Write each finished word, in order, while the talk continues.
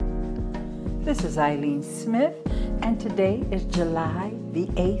This is Eileen Smith, and today is July the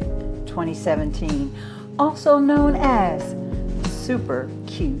 8th, 2017, also known as Super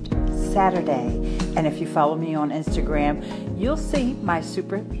Cute Saturday. And if you follow me on Instagram, you'll see my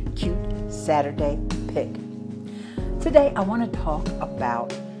Super Cute Saturday pic. Today, I want to talk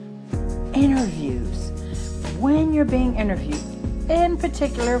about interviews. When you're being interviewed, in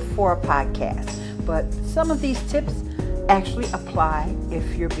particular for a podcast. But some of these tips actually apply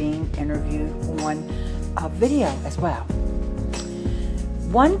if you're being interviewed on a video as well.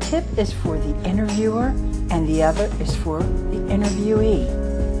 One tip is for the interviewer and the other is for the interviewee.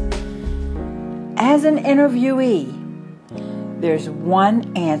 As an interviewee, there's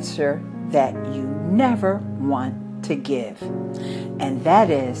one answer that you never want to give, and that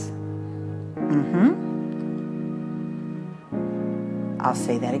is, I'll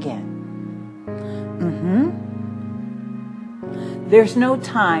say that again. There's no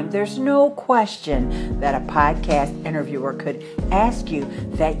time, there's no question that a podcast interviewer could ask you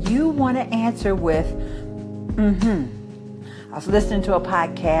that you want to answer with, I was listening to a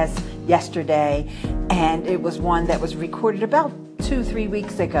podcast yesterday, and it was one that was recorded about 2-3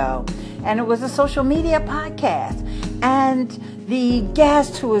 weeks ago, and it was a social media podcast, and the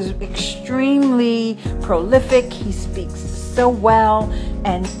guest, who is extremely prolific, he speaks so well,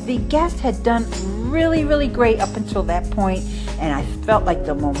 and the guest had done really, really great up until that point, and I felt like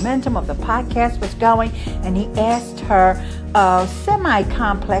the momentum of the podcast was going, and he asked her a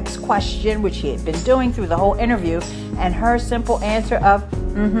semi-complex question, which he had been doing through the whole interview, and her simple answer of,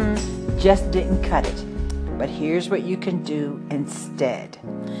 just didn't cut it. But here's what you can do instead.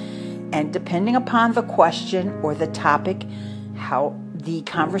 And depending upon the question or the topic, how the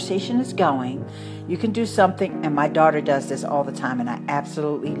conversation is going, you can do something, and my daughter does this all the time, and I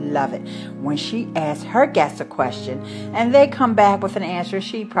absolutely love it. When she asks her guests a question, and they come back with an answer,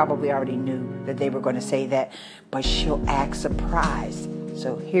 she probably already knew that they were going to say that, but she'll act surprised.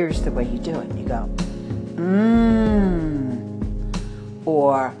 So here's the way you do it. You go,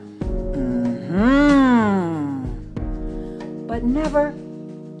 or, but never,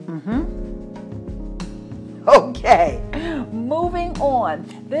 Okay, moving on.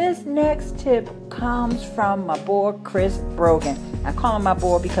 This next tip comes from my boy, Chris Brogan. I call him my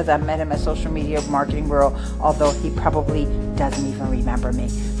boy because I met him at Social Media Marketing World, although he probably doesn't even remember me.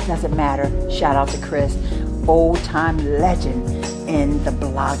 Doesn't matter. Shout out to Chris, old-time legend in the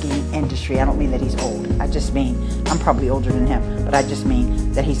blogging industry. I don't mean that he's old. I just mean, I'm probably older than him, but I just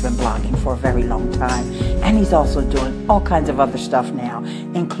mean that he's been blogging for a very long time. And he's also doing all kinds of other stuff now,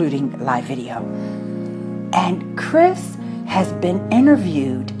 including live video. And Chris has been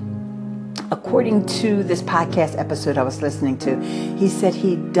interviewed, according to this podcast episode I was listening to. He said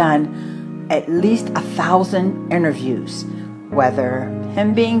he'd done at least 1,000 interviews, whether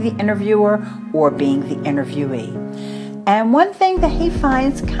him being the interviewer or being the interviewee. And one thing that he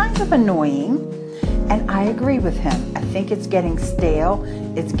finds kind of annoying, and I agree with him, I think it's getting stale,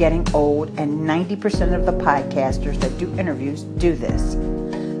 it's getting old, and 90% of the podcasters that do interviews do this.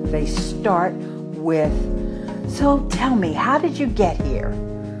 They start with, so tell me, how did you get here?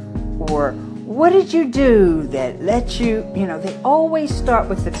 Or what did you do that let you, they always start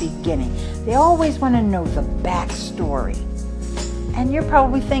with the beginning. They always want to know the backstory. And you're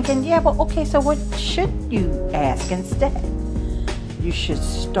probably thinking, yeah, well, okay, so what should you ask instead? You should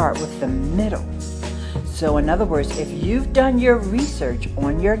start with the middle. So in other words, if you've done your research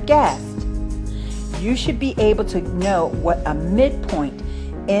on your guest, you should be able to know what a midpoint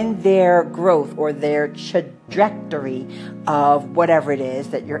in their growth or their trajectory of whatever it is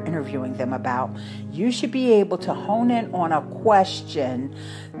that you're interviewing them about. You should be able to hone in on a question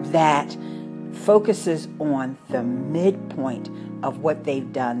that focuses on the midpoint of what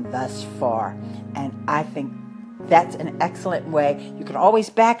they've done thus far. And I think that's an excellent way. You can always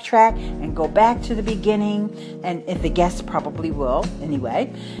backtrack and go back to the beginning, and if the guests probably will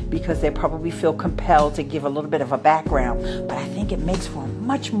anyway, because they probably feel compelled to give a little bit of a background. But I think it makes for a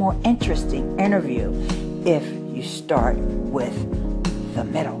much more interesting interview if you start with the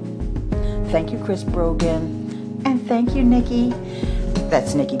middle. Thank you, Chris Brogan, and thank you, Nikki.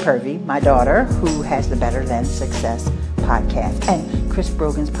 That's Nikki Purvey, my daughter, who has the Better Than Success podcast. And Chris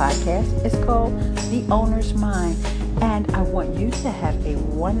Brogan's podcast is called The Owner's Mind. And I want you to have a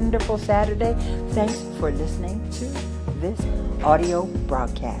wonderful Saturday. Thanks for listening to this audio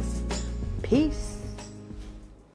broadcast. Peace.